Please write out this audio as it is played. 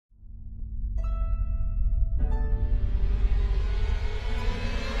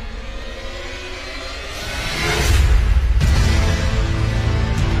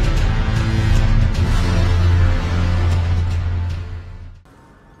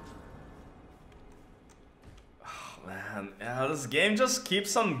man, yeah, this game just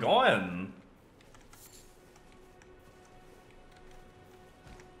keeps on going.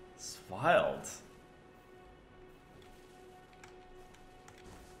 It's wild.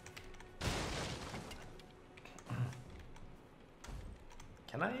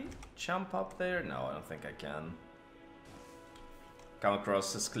 Can I jump up there? No, I don't think I can. Come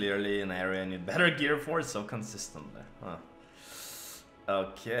across this clearly an area I need better gear for, it's so consistently. Huh.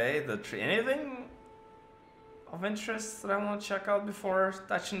 Okay, the tree. Anything of interest that I want to check out before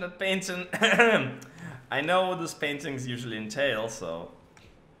touching that painting? I know what this paintings usually entail, so...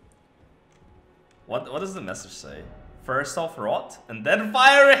 What does the message say? First off rot, and then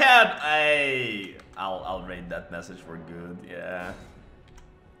fire ahead! I'll rate that message for good, yeah.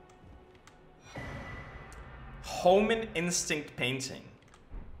 Homing instinct painting.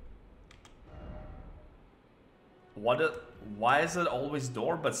 Why is it always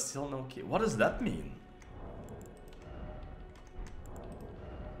door but still no key? What does that mean?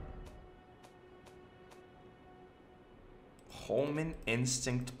 Homing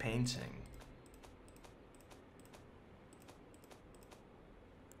instinct painting.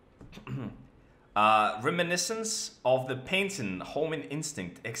 Reminiscence of the painting Homing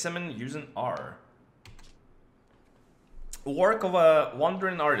instinct. Examine using R. Work of a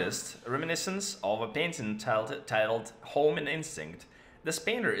wandering artist, reminiscence of a painting titled Home and Instinct. This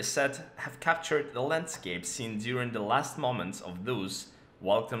painter is said to have captured the landscape seen during the last moments of those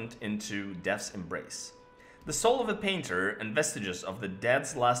welcomed into death's embrace. The soul of a painter and vestiges of the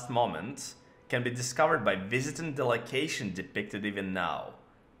dead's last moment can be discovered by visiting the location depicted even now.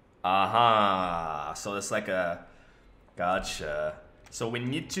 Aha, so it's like a... Gotcha. So we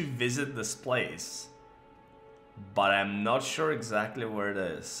need to visit this place. But I'm not sure exactly where it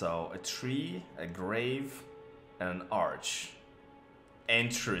is. So, a tree, a grave, and an arch.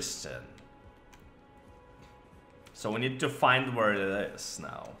 Interesting. So we need to find where it is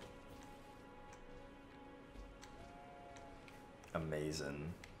now.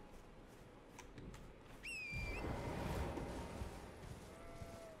 Amazing.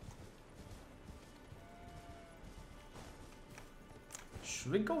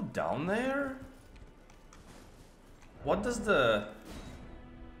 Should we go down there? What does the...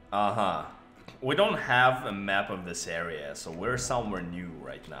 Uh-huh. We don't have a map of this area, so we're somewhere new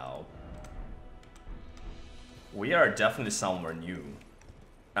right now. We are definitely somewhere new.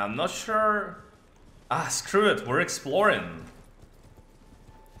 I'm not sure... Ah, screw it, we're exploring.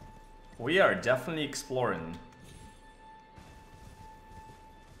 We are definitely exploring.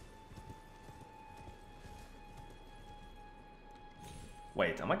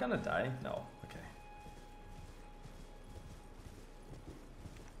 Wait, am I gonna die? No.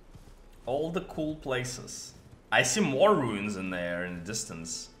 All the cool places. I see more ruins in there in the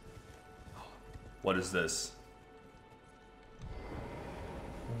distance. What is this?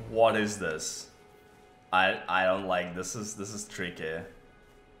 What is this? I don't like this. This is tricky.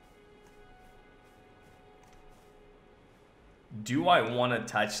 Do I want to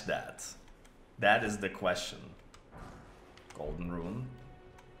touch that? That is the question. Golden rune.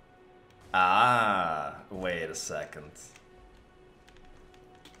 Ah, wait a second.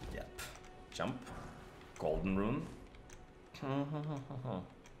 Yep. Jump. Golden rune.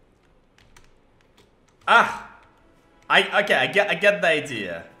 Ah! Okay, I get the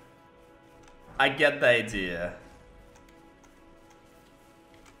idea. I get the idea.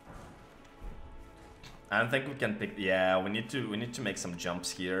 I don't think we can pick. Yeah, we need to make some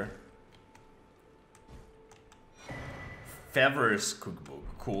jumps here. Fever's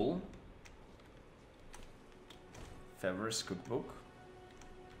cookbook. Cool. Fever's cookbook.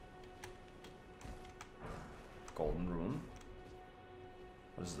 Golden rune.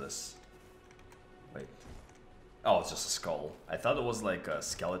 What is this? Wait. Oh, it's just a skull. I thought it was like a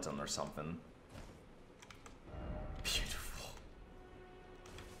skeleton or something. Beautiful.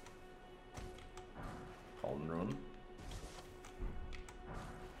 Golden rune.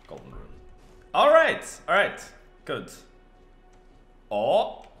 Golden rune. Alright! Alright. Good.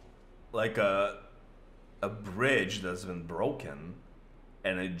 Oh! Like a bridge that's been broken.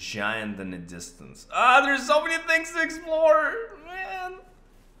 And a giant in the distance. Ah, there's so many things to explore, man.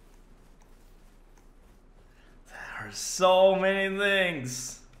 There are so many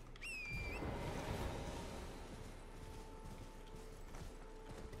things.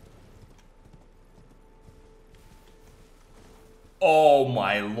 Oh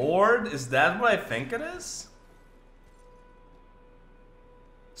my lord, is that what I think it is?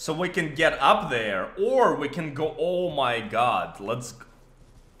 So we can get up there, or we can go, oh my god, let's go.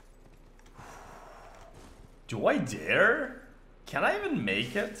 Do I dare? Can I even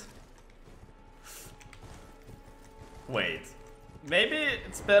make it? Wait. Maybe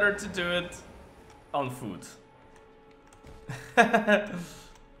it's better to do it on foot.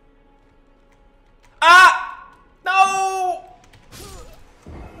 Ah! No!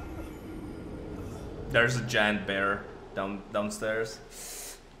 There's a giant bear downstairs.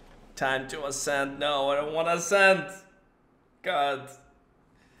 Time to ascend. No, I don't want to ascend. God.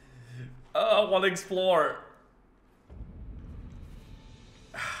 Oh, I want to explore.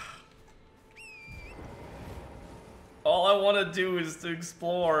 All I want to do is to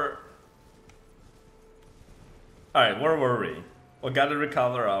explore. Alright, where were we? We gotta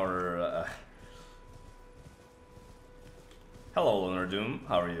recover our... Hello, Lunar Doom.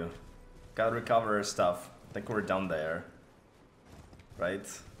 How are you? Gotta recover our stuff. I think we're down there. Right?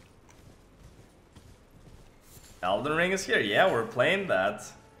 Elden Ring is here. Yeah, we're playing that.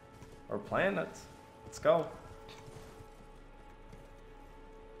 We're playing it. Let's go.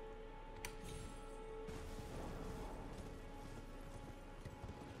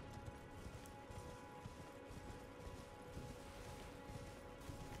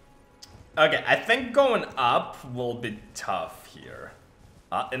 Okay, I think going up will be tough here.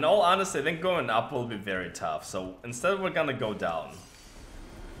 In all honesty, I think going up will be very tough. So instead we're gonna go down.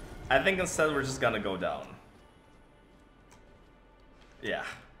 I think instead we're just gonna go down. Yeah,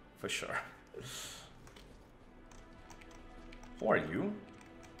 for sure. Who are you?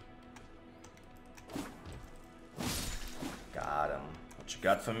 Got him. What you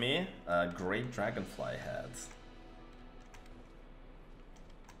got for me? A great dragonfly head.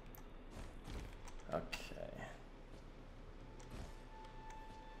 Okay.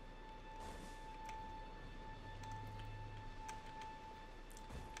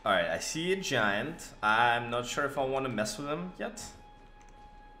 Alright, I see a giant. I'm not sure if I want to mess with him yet.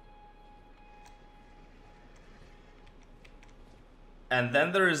 And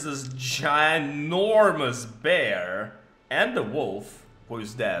then there is this ginormous bear and the wolf,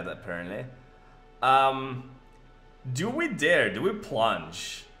 who's dead apparently. Do we dare? Do we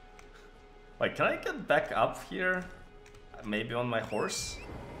plunge? Wait, can I get back up here? Maybe on my horse?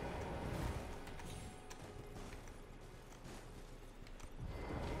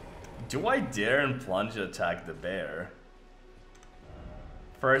 Do I dare and plunge attack the bear?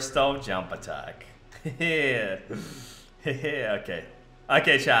 First off, jump attack. Okay.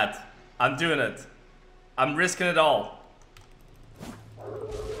 Okay, chat. I'm doing it. I'm risking it all.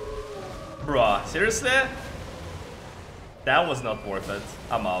 Bruh, seriously? That was not worth it.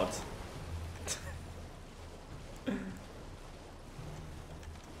 I'm out.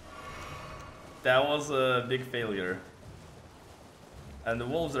 That was a big failure. And the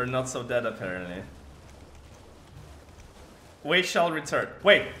wolves are not so dead apparently. Wait shall return.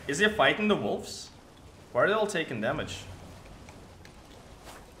 Wait, is he fighting the wolves? Why are they all taking damage?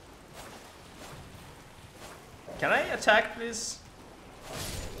 Can I attack please?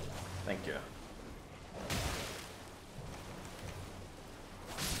 Thank you.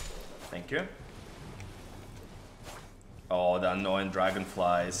 Thank you. Oh, the annoying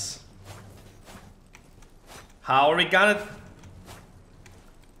dragonflies. How are we gonna...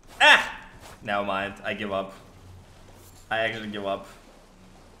 Ah! Never mind, I give up. I actually give up.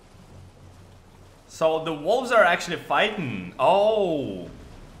 So the wolves are actually fighting. Oh.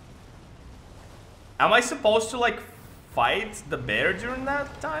 Am I supposed to like fight the bear during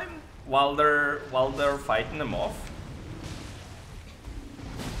that time? While they're fighting them off?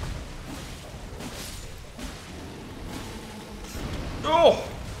 Oh!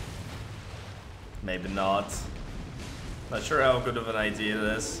 Maybe not. Not sure how good of an idea it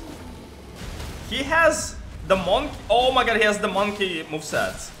is. He has the monkey. Oh my god, he has the monkey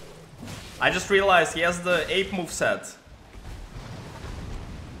moveset. I just realized he has the ape moveset.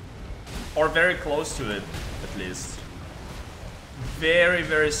 Or very close to it, at least. Very,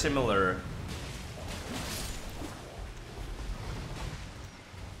 very similar.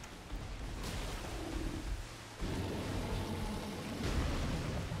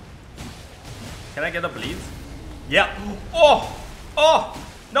 Can I get a bleed? Yeah. Oh! Oh!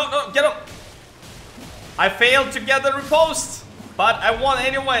 No, no, get up! I failed to get the riposte, but I won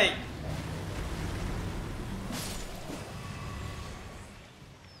anyway.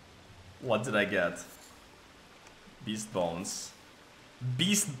 What did I get? Beast bones.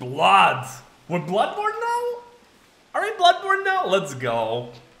 Beast blood! We're Bloodborne now? Are we Bloodborne now? Let's go.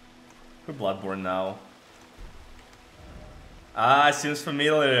 We're Bloodborne now. Ah, seems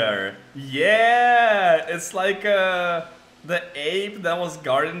familiar. Yeah! It's like the ape that was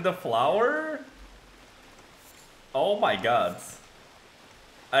guarding the flower? Oh my god.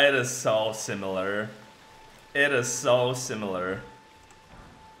 It is so similar. It is so similar.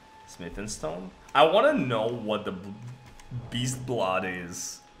 Smith and Stone? I want to know what the Beast blood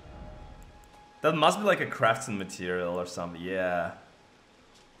is. That must be like a crafting material or something, yeah.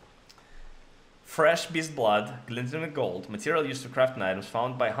 Fresh beast blood, glittering with gold, material used to craft items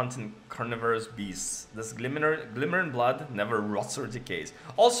found by hunting carnivorous beasts. This glimmering blood never rots or decays.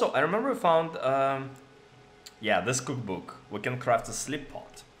 Also, I remember we found, yeah, this cookbook. We can craft a sleep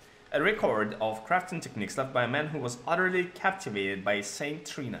pot. A record of crafting techniques left by a man who was utterly captivated by Saint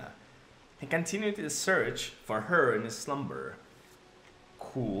Trina. He continued his search for her in his slumber.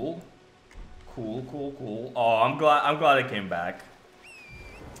 Cool. Cool, cool, cool. Oh, I'm glad I came back.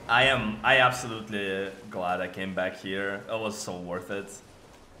 I absolutely glad I came back here. It was so worth it.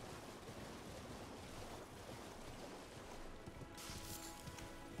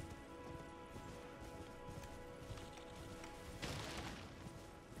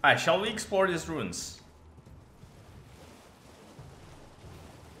 Alright, shall we explore these ruins?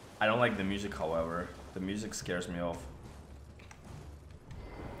 I don't like the music, however. The music scares me off.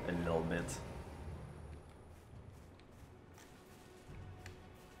 A little bit.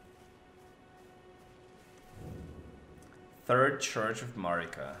 Third Church of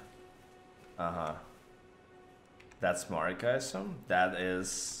Marika. Uh-huh. That's Marika, I assume? That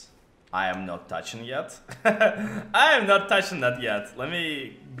is... I am not touching yet. I am not touching that yet. Let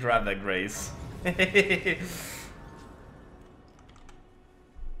me grab that grace.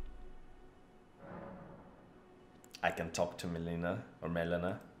 I can talk to Melina or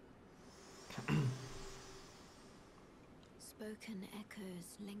Melina. Spoken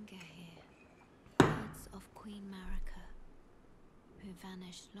echoes linger here. Words of Queen Marika, who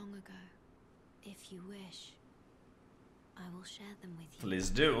vanished long ago. If you wish, I will share them with you. Please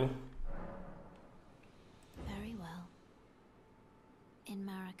do. Very well. In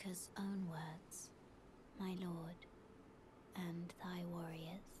Marika's own words, my lord, and thy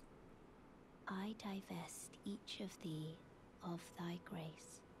warriors, I divest each of thee of thy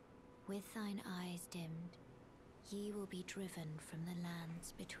grace. With thine eyes dimmed, ye will be driven from the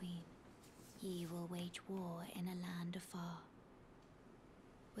lands between. Ye will wage war in a land afar,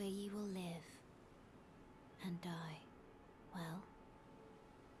 where ye will live and die. Well,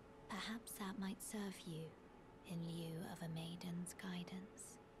 perhaps that might serve you in lieu of a maiden's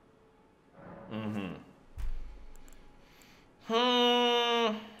guidance.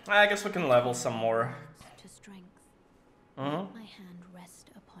 I guess we can level some more. To strength, let my hand rest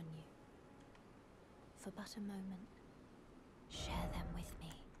upon you. For but a moment, share them with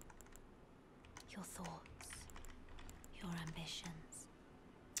me. Your thoughts, your ambitions.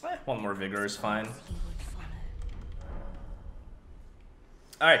 One more vigor is fine. You would follow.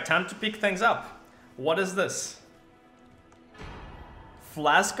 Alright, time to pick things up. What is this?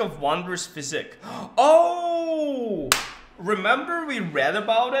 Flask of Wondrous Physique. Oh! Remember we read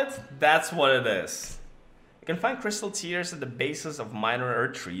about it? That's what it is. You can find crystal tears at the bases of minor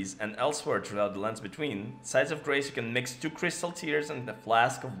earth trees and elsewhere throughout the lands between. Sides of Grace, you can mix 2 crystal tears and the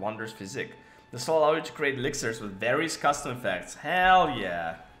Flask of Wondrous Physique. This will allow you to create elixirs with various custom effects. Hell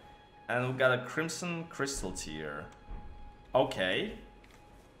yeah! And we got a Crimson Crystal Tear. Okay.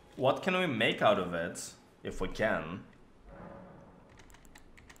 What can we make out of it? If we can.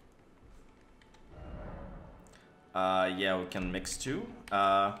 Yeah, we can mix 2.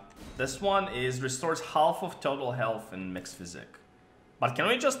 This one is restores half of total health in mixed physique. But can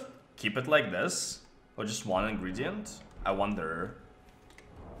we just keep it like this? Or just one ingredient? I wonder.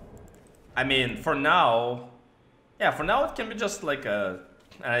 I mean, for now... Yeah, for now it can be just like an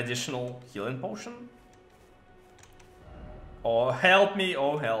additional healing potion. Oh, help me,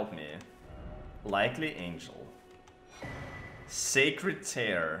 oh, help me. Likely Angel. Sacred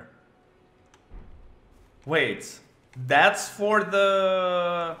Tear. Wait, that's for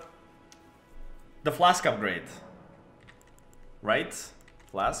the flask upgrade, right?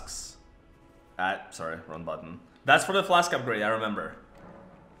 Flasks? Sorry, wrong button. That's for the flask upgrade, I remember.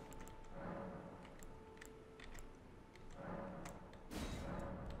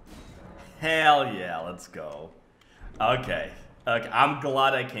 Hell yeah, let's go. Okay, okay, I'm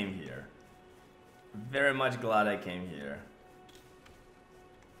glad I came here. Very much glad I came here.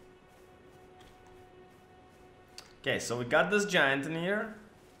 Okay, so we got this giant in here.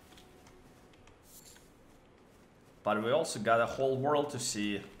 But we also got a whole world to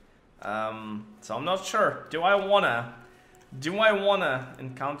see. So I'm not sure. Do I wanna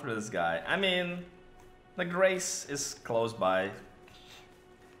encounter this guy? I mean, the Grace is close by.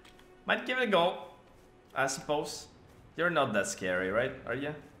 Might give it a go, I suppose. You're not that scary, right? Are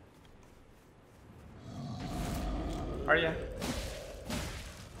you? Are you?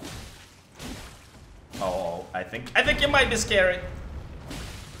 Oh, I think you might be scary.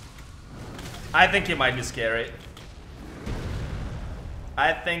 I think you might be scary.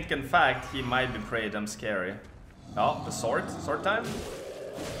 I think, in fact, he might be pretty damn scary. Oh, the sword? Sword time?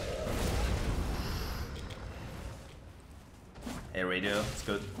 Hey, radio, it's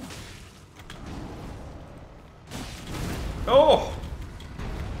good. Oh!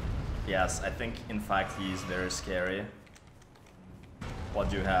 Yes, I think, in fact, he's very scary. What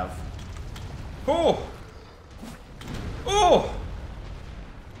do you have? Oh! Oh!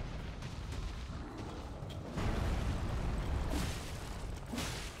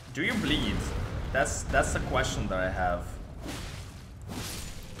 Do you bleed? That's the question that I have.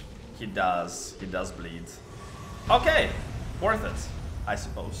 He does bleed. Okay, worth it, I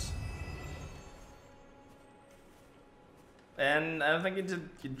suppose. And I don't think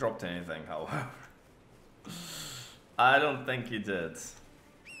he dropped anything, however. I don't think he did.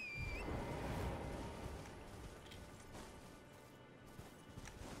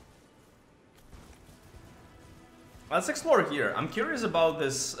 Let's explore here. I'm curious about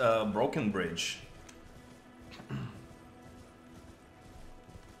this broken bridge.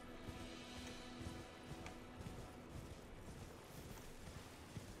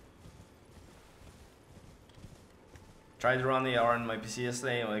 Tried to run the AR on my PC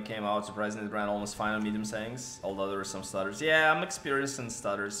yesterday when it came out. Surprisingly, it ran almost fine on medium settings, although there were some stutters. Yeah, I'm experienced in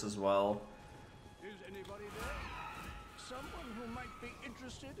stutters as well. Is anybody there? Someone who might be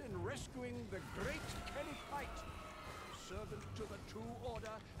interested in rescuing the great Kenneth Height, servant to the True Order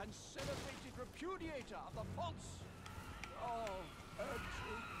and celebrated repudiator of the false. Oh,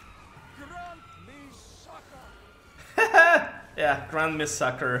 grant me succor. Yeah, grant me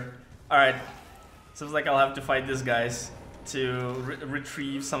succor. Alright. Seems like I'll have to fight these guys to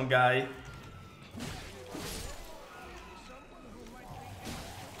retrieve some guy.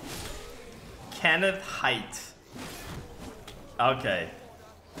 Kenneth Height. Okay.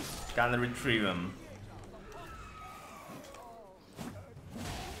 Gonna retrieve him.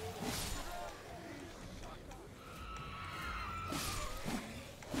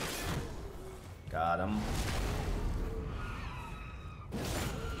 Got him.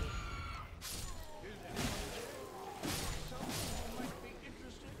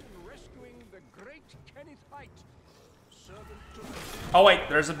 Oh wait,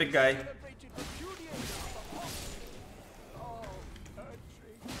 there's a big guy.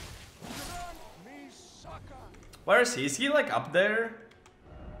 Where is he? Is he like up there?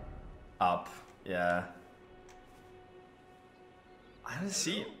 Up, yeah. I don't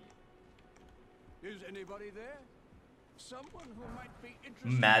see him. Is anybody there? Someone who might be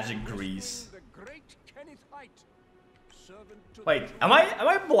interested Magic grease. the great Kenneth Height, servant to Wait, am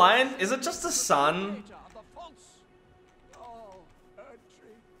I blind? Is it just the sun?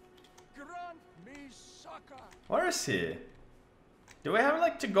 Where is he? Do we have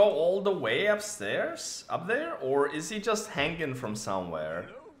like to go all the way upstairs? Up there? Or is he just hanging from somewhere?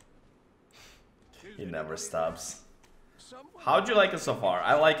 He never stops. How'd you like it so far?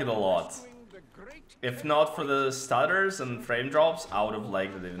 I like it a lot. If not for the stutters and frame drops, I would have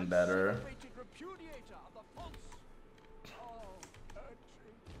liked it even better.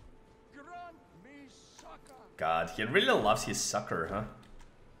 God, he really loves his sucker, huh?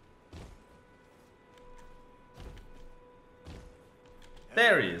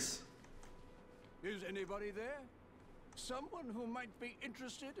 There he is. Is anybody there? Someone who might be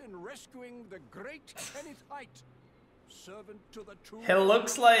interested in rescuing the great Kenneth Height, servant to the True. He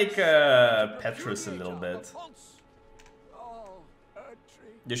looks like Petrus a little bit.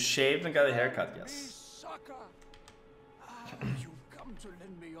 You shaved and got a haircut, yes. You've come to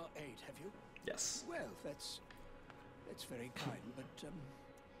lend me your aid, have you? Yes. Well, that's very kind, but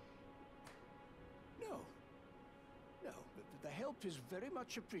no. The help is very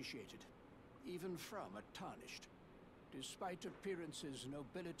much appreciated, even from a tarnished. Despite appearances,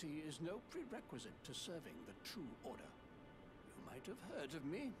 nobility is no prerequisite to serving the True Order. You might have heard of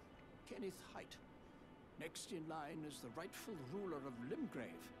me, Kenneth Height. Next in line is the rightful ruler of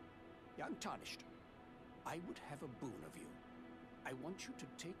Limgrave, the Untarnished. I would have a boon of you. I want you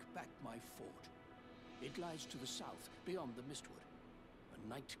to take back my fort. It lies to the south, beyond the Mistwood. A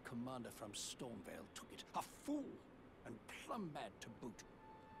knight commander from Stormvale took it. A fool, and plumb mad to boot.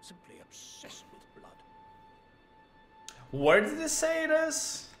 Simply obsessed with blood. Where did it say it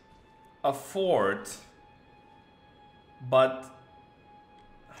is? A fort. But...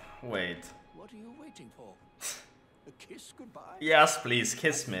 wait. What are you waiting for? A kiss goodbye? Yes, please,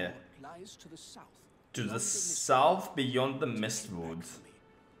 kiss me. Lies to the south. To the south, beyond the Mistwood.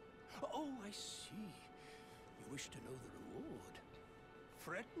 Oh, I see. You wish to know the reward.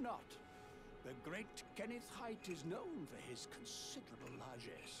 Fret not. The great Kenneth Height is known for his considerable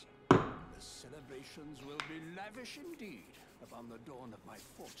largesse. The celebrations will be lavish indeed. upon the dawn of my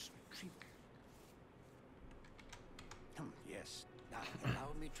fort's retreat. Yes, now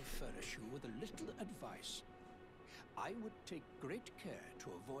allow me to furnish you with a little advice. I would take great care to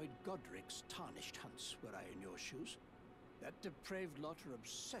avoid Godric's tarnished hunts were I in your shoes. That depraved lot are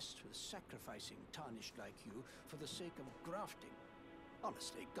obsessed with sacrificing tarnished like you for the sake of grafting.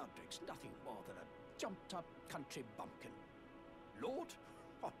 Honestly, Godric's nothing more than a jumped-up country bumpkin. Lord?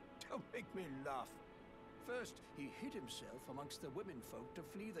 Oh, don't make me laugh. First, he hid himself amongst the womenfolk to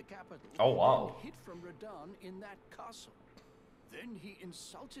flee the capital. Oh, wow. Then hid from Radahn in that castle. Then he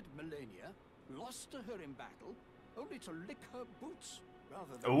insulted Melania, lost to her in battle, only to lick her boots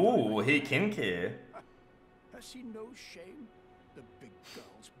rather than... Ooh, he kinky. Has he no shame? The big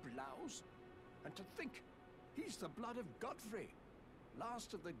girl's blouse? And to think, he's the blood of Godfrey,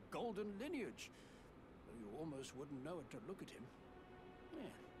 last of the golden lineage. Though you almost wouldn't know it to look at him.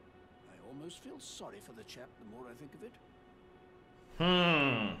 Yeah, I almost feel sorry for the chap the more I think of it.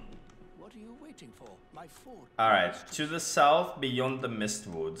 What are you waiting for? My fort. Alright, to the south beyond the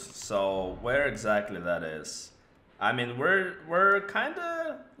Mistwood. So where exactly that is? I mean, we're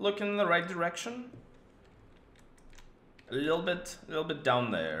kinda looking in the right direction. A little bit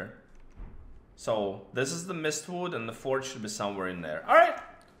down there. So this is the Mistwood and the fort should be somewhere in there. Alright,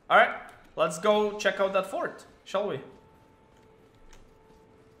 let's go check out that fort, shall we?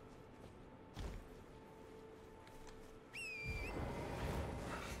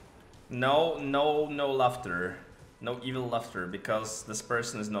 No laughter. No evil laughter, because this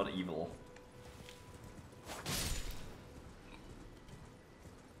person is not evil.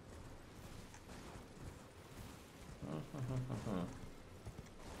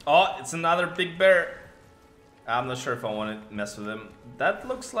 Oh, it's another big bear. I'm not sure if I want to mess with him. That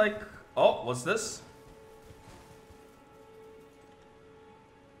looks like... Oh, what's this?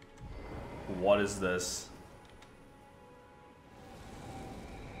 What is this?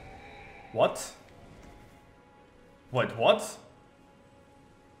 What? Wait, what?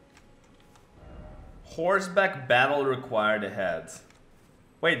 Horseback battle required ahead.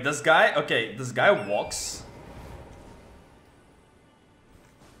 Wait, this guy... Okay, this guy walks...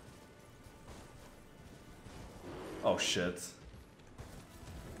 Oh shit.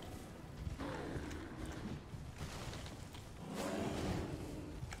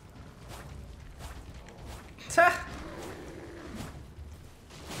 Ta.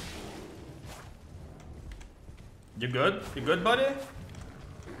 You good? You good, buddy?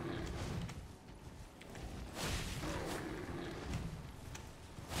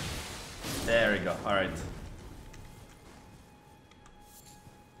 There we go. All right.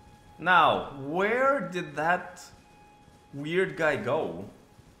 Now, where did that weird guy go?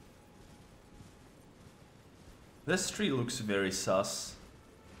 This tree looks very sus,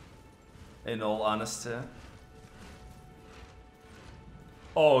 in all honesty.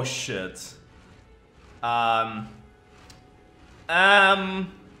 Oh shit. Yeah,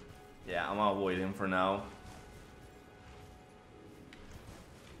 I'm gonna avoid him for now.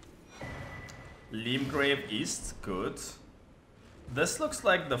 Limgrave East, good. This looks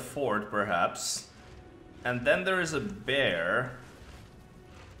like the fort, perhaps. And then there is a bear.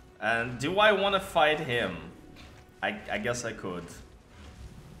 And do I want to fight him? I guess I could.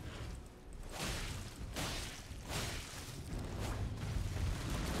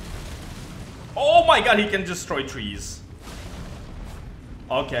 Oh my god, he can destroy trees.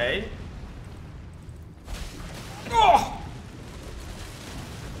 Okay. Oh!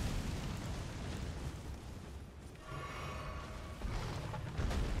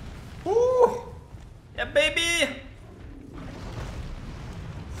 Ooh! Yeah, baby!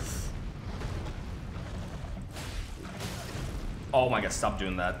 Oh my god, stop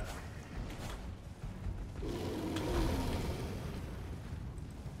doing that.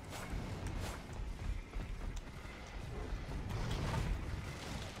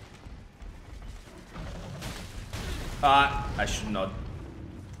 I should not.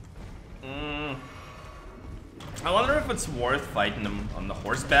 I wonder if it's worth fighting him on the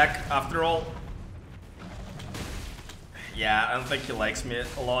horseback after all. Yeah, I don't think he likes me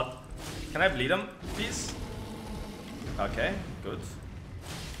a lot. Can I bleed him, please? Okay, good.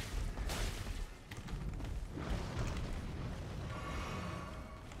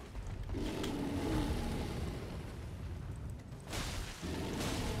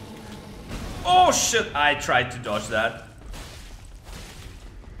 Oh shit, I tried to dodge that.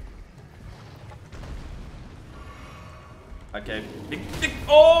 Okay, big,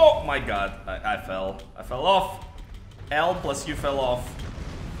 oh my god, I fell. I fell off. L plus you fell off.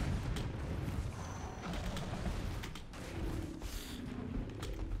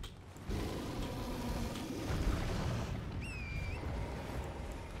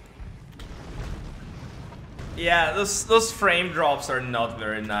 Yeah, those frame drops are not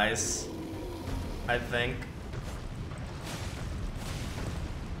very nice, I think.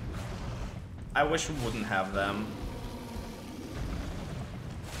 I wish we wouldn't have them.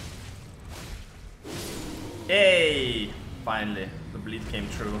 Hey! Finally, the bleed came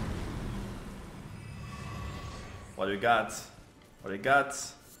true. What do we got? What do we got?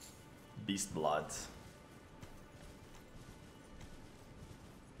 Beast blood.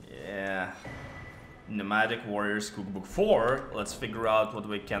 Yeah. Nomadic Warriors Cookbook 4. Let's figure out what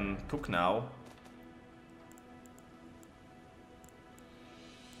we can cook now.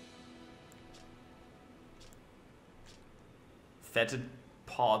 Fetid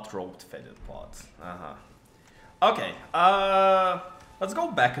pot, roped fetid pot. Okay, let's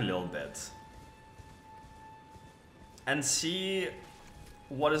go back a little bit. And see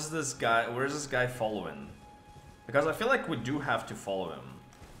what is this guy, where is this guy following? Because I feel like we do have to follow him,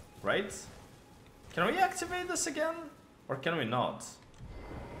 right? Can we activate this again? Or can we not?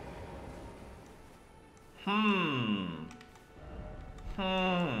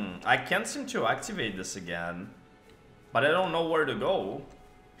 I can't seem to activate this again. But I don't know where to go.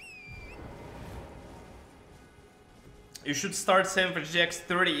 You should start saving for GX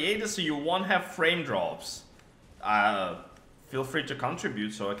 38 so you won't have frame drops. Feel free to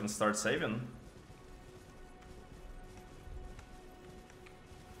contribute so I can start saving.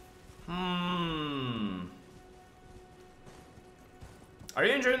 Are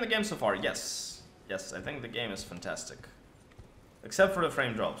you enjoying the game so far? Yes. Yes, I think the game is fantastic. Except for the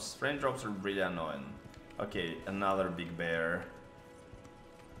frame drops. Frame drops are really annoying. Okay, another big bear.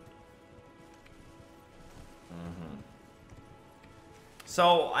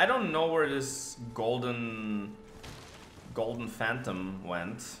 So, I don't know where this golden phantom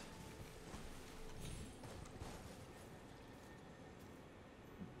went.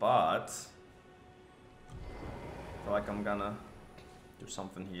 But I feel like I'm gonna do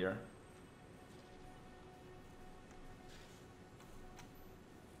something here.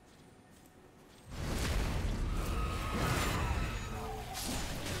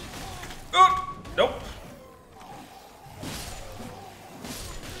 Oh, nope.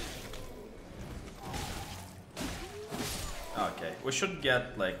 Okay, we should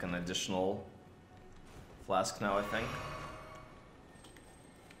get like an additional flask now, I think.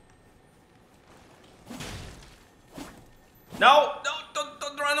 No, no,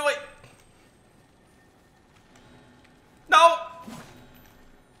 don't run away. No.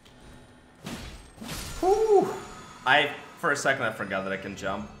 Whew. For a second, I forgot that I can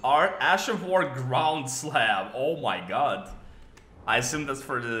jump. Our Ash of War ground slab. Oh my god. I assume that's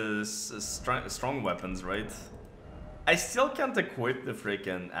for the strong weapons, right? I still can't equip the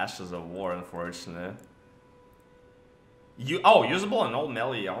freaking Ashes of War, unfortunately. Usable on all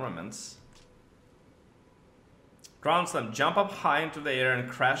melee armaments. Ground slam. Jump up high into the air and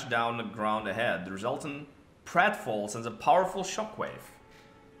crash down the ground ahead. The resultant pratfall sends a powerful shockwave.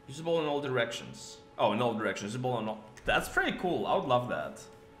 Usable in all directions. Oh, in all directions. Usable in all... That's pretty cool. I would love that.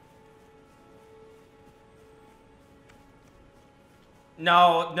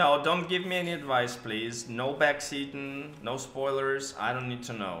 No, no, don't give me any advice, please. No backseating, no spoilers. I don't need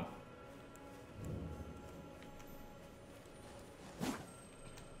to know.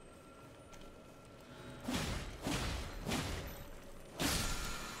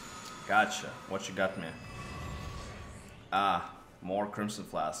 Gotcha. What you got me? Ah, more Crimson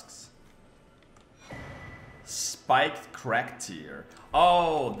Flasks. Spiked crack tier.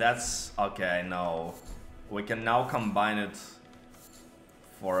 Oh, that's... Okay, no. We can now combine it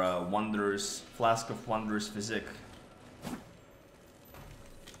for a Wondrous... Flask of Wondrous Physique.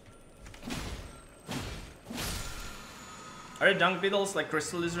 Are the Dung Beetles like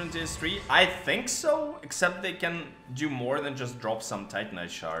Crystal Lizard in TS3? I think so, except they can do more than just drop some Titanite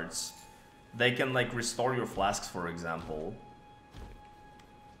shards. They can like restore your flasks, for example.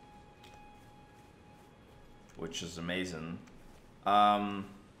 Which is amazing. I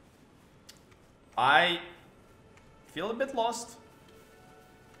feel a bit lost.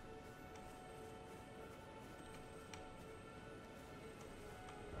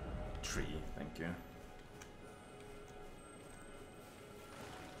 Tree, thank you.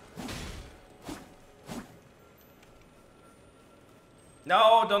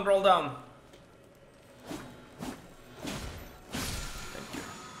 No, don't roll down. Thank you.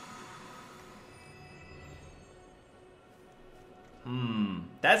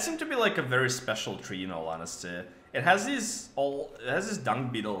 That seemed to be like a very special tree in all honesty. It has these dung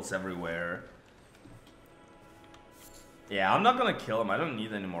beetles everywhere. Yeah, I'm not gonna kill him. I don't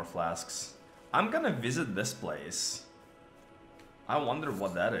need any more flasks. I'm gonna visit this place. I wonder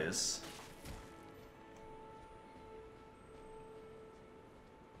what that is.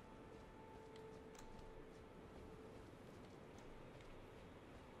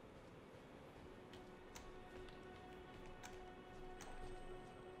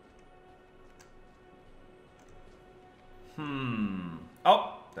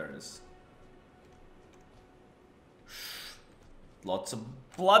 this. Lots of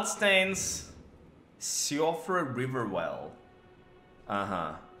bloodstains. Siofra River Well.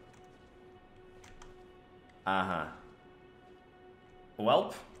 Uh-huh. Uh-huh.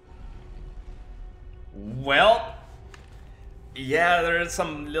 Welp. Well. Yeah, there are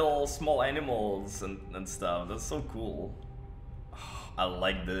some little small animals and stuff. That's so cool. I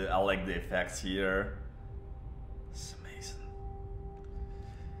like the effects here. It's amazing.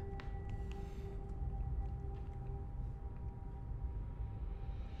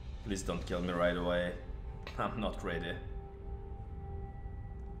 Please don't kill me right away. I'm not ready.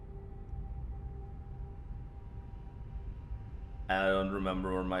 I don't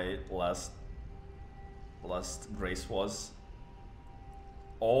remember where my last grace was.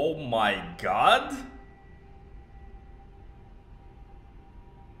 Oh my god!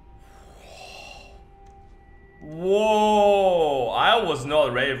 Whoa! I was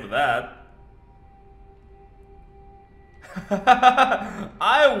not ready for that.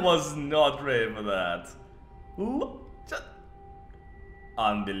 I was not ready for that. Just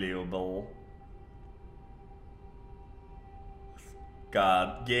unbelievable.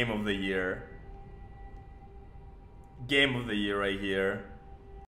 God, game of the year. Game of the year right here.